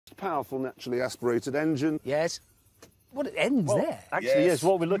powerful naturally aspirated engine. Yes. What, it ends there? Actually, yes.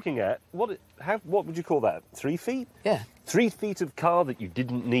 What we're looking at, what would you call that? 3 feet? Yeah. 3 feet of car that you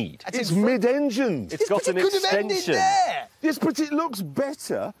didn't need. It's mid-engine. It's got an extension. Yes, but it looks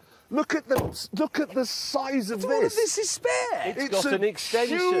better. Look at the size of this. All of this is spare. It's got an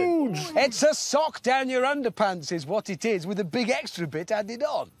extension. Huge. It's a sock down your underpants is what it is, with a big extra bit added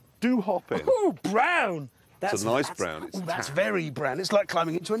on. Do hop in. Ooh, brown. It's a nice brown. It's that's very brown. It's like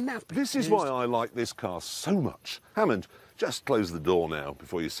climbing into a napkin. This is why I like this car so much. Hammond, just close the door now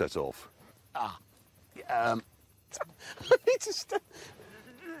before you set off. I need to stop.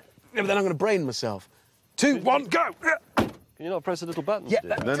 Yeah, but then I'm going to brain myself. 2, 1, go! Can you not press a little button? Yeah,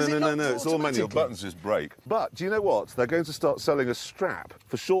 No. It's all manual. Buttons just brake. But do you know what? They're going to start selling a strap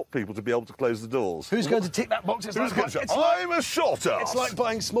for short people to be able to close the doors. Who's going to tick that box? I'm a short ass. It's like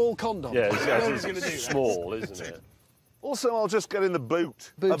buying small condoms. Yeah, Who's it's going to do that? small, isn't it? Also, I'll just get in the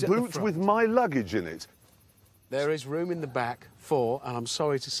boot. Boot A at the boot front. with my luggage in it. There is room in the back for, and I'm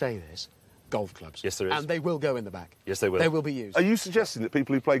sorry to say this, golf clubs. Yes, there is. And they will go in the back. Yes, they will. They will be used. Are you suggesting that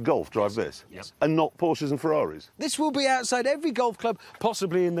people who play golf drive this? Yes. And not Porsches and Ferraris? This will be outside every golf club,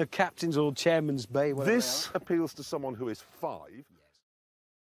 possibly in the captain's or chairman's bay. This appeals to someone who is 5.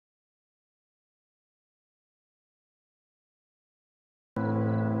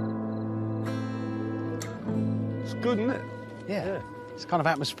 It's good, isn't it? Yeah. It's kind of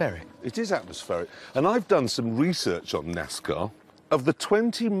atmospheric. It is atmospheric. And I've done some research on NASCAR. Of the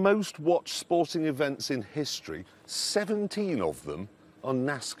 20 most watched sporting events in history, 17 of them are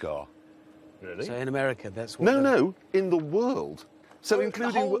NASCAR. Really? So in America, that's what... No, in the world. So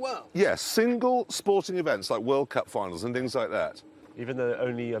including... the whole world? Yes, single sporting events like World Cup finals and things like that. Even though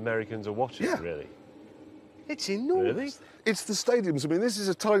only Americans are watching, Yeah. really? It's enormous. Really? It's the stadiums. I mean, this is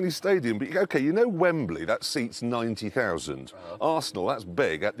a tiny stadium, but OK, you know Wembley, that seats 90,000. Arsenal, that's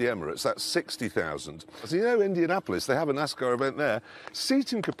big. At the Emirates, that's 60,000. So you know Indianapolis, they have a NASCAR event there.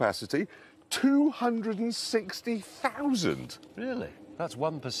 Seating capacity, 260,000. Really? That's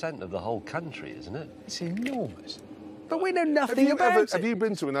 1% of the whole country, isn't it? It's enormous. But we know nothing about it. Have you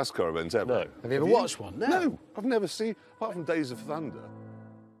been to a NASCAR event ever? No. Have you ever watched one? No, I've never seen, apart from Days of Thunder.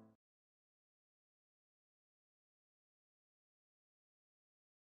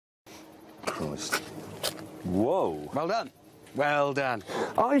 Christ. Whoa. Well done. Well done.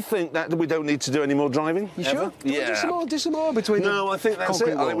 I think that we don't need to do any more driving. You ever. sure? Yeah. Do some more between No, I think that's it.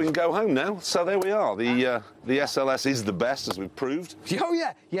 concrete I think we walls. can go home now. So there we are. The SLS is the best, as we've proved. Oh,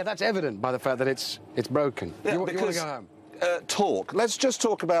 yeah. Yeah, that's evident by the fact that it's broken. Yeah, you want to because, go home? Torque. Let's just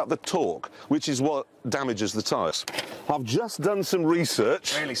talk about the torque, which is what damages the tyres. I've just done some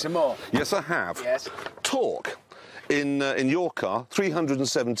research. Really, some more? Yes, I have. Yes. Torque. In your car,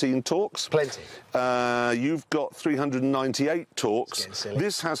 317 torques. Plenty. You've got 398 torques. It's getting silly.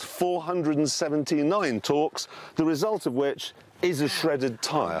 This has 479 torques, the result of which is a shredded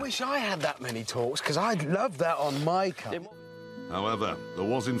tyre. I wish I had that many torques, because I'd love that on my car. However, there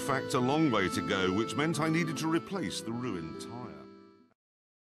was in fact a long way to go, which meant I needed to replace the ruined tyre.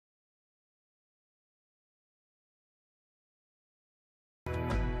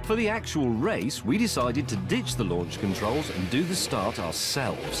 For the actual race, we decided to ditch the launch controls and do the start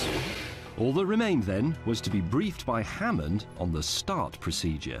ourselves. All that remained then was to be briefed by Hammond on the start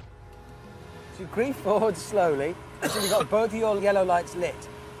procedure. So you creep forward slowly until you've got both of your yellow lights lit.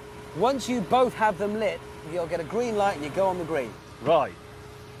 Once you both have them lit, you'll get a green light and you go on the green. Right.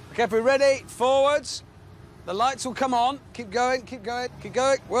 OK, if we're ready, forwards. The lights will come on. Keep going, keep going, keep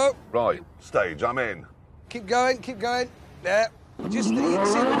going. Whoa. Right, stage, I'm in. Keep going, keep going. There. Just no,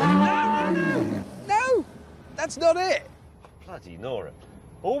 that's not it. Bloody Nora.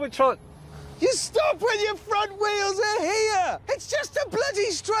 All we're trying... You stop when your front wheels are here. It's just a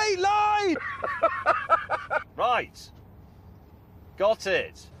bloody straight line. Right. Got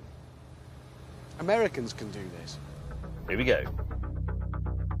it. Americans can do this. Here we go.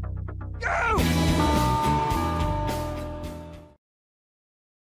 Go!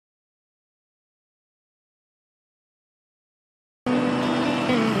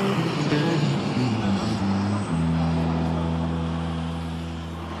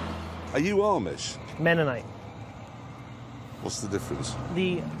 Are you Amish? Mennonite. What's the difference?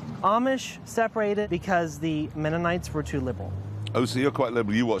 The Amish separated because the Mennonites were too liberal. Oh, so you're quite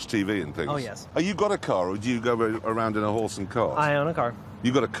liberal. You watch TV and things? Oh, yes. Oh, you got a car, or do you go around in a horse and cart? I own a car.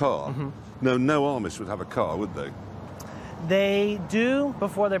 You got a car? No Amish would have a car, would they? They do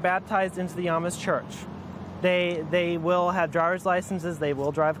before they're baptized into the Amish church. They will have driver's licenses, they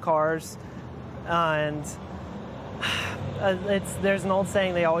will drive cars, and There's an old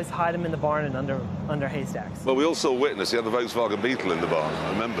saying, they always hide them in the barn and under haystacks. Well, we all saw Witness. He had the Volkswagen Beetle in the barn.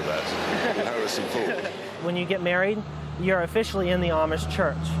 I remember that. Harrison Ford. When you get married, you're officially in the Amish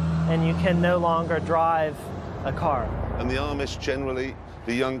church, and you can no longer drive a car. And the Amish generally,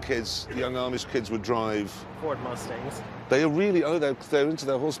 the young Amish kids would drive... Ford Mustangs. They are really, they're into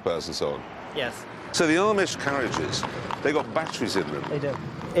their horsepowers and so on. Yes. So the Amish carriages, they got batteries in them. They do.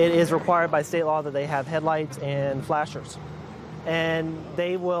 It is required by state law that they have headlights and flashers. And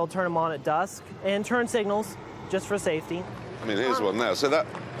they will turn them on at dusk and turn signals just for safety. I mean, here's one now. So that,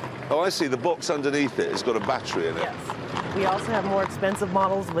 oh, I see, the box underneath it has got a battery in it. Yes. We also have more expensive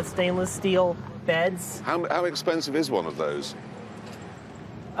models with stainless steel beds. How expensive is one of those?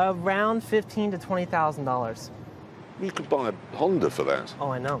 Around $15,000 to $20,000. You could buy a Honda for that. Oh,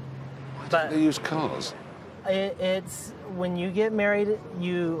 I know. But they use cars. It's when you get married,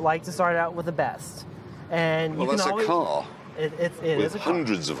 you like to start out with the best, and well, you that's can always, a car. It with is a car.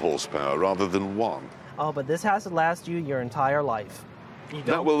 Hundreds of horsepower rather than one. Oh, but this has to last you your entire life.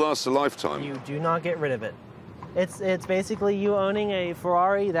 That will last a lifetime. You do not get rid of it. It's basically you owning a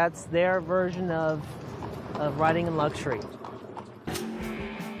Ferrari. That's their version of riding in luxury.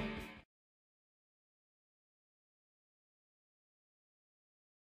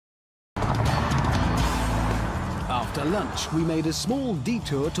 After lunch, we made a small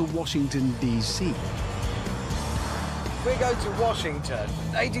detour to Washington, D.C. We go to Washington,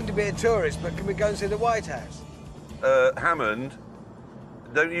 hating to be a tourist, but can we go and see the White House? Hammond,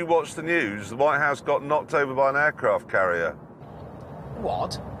 don't you watch the news? The White House got knocked over by an aircraft carrier.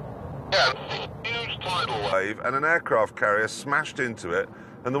 What? Yeah, huge tidal wave, and an aircraft carrier smashed into it,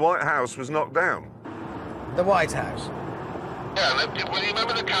 and the White House was knocked down. The White House? Yeah, well, you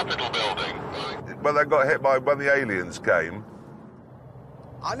remember the Capitol building? Well, they got hit by when the aliens came.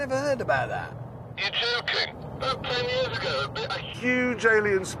 I never heard about that. You're joking? About 10 years ago, a huge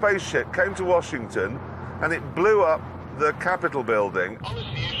alien spaceship came to Washington, and it blew up the Capitol building.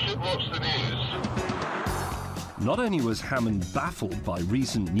 Honestly, you should watch the news. Not only was Hammond baffled by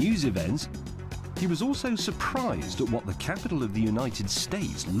recent news events, he was also surprised at what the capital of the United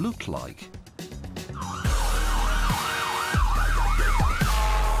States looked like.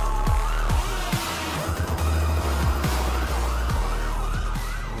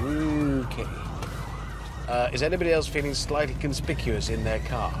 Okay. Is anybody else feeling slightly conspicuous in their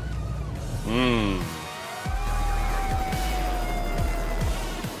car? Hmm.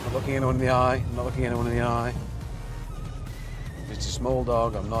 Not looking anyone in the eye. Not looking anyone in the eye. If it's a small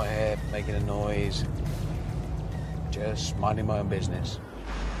dog, I'm not here making a noise. Just minding my own business.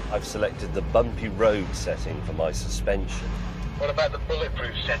 I've selected the bumpy road setting for my suspension. What about the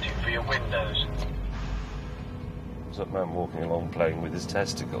bulletproof setting for your windows? There's that man walking along playing with his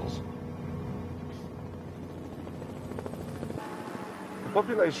testicles. The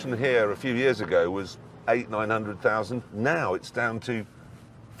population here a few years ago was 900,000. Now it's down to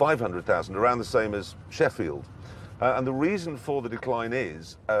 500,000, around the same as Sheffield. And the reason for the decline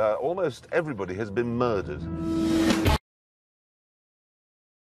is almost everybody has been murdered.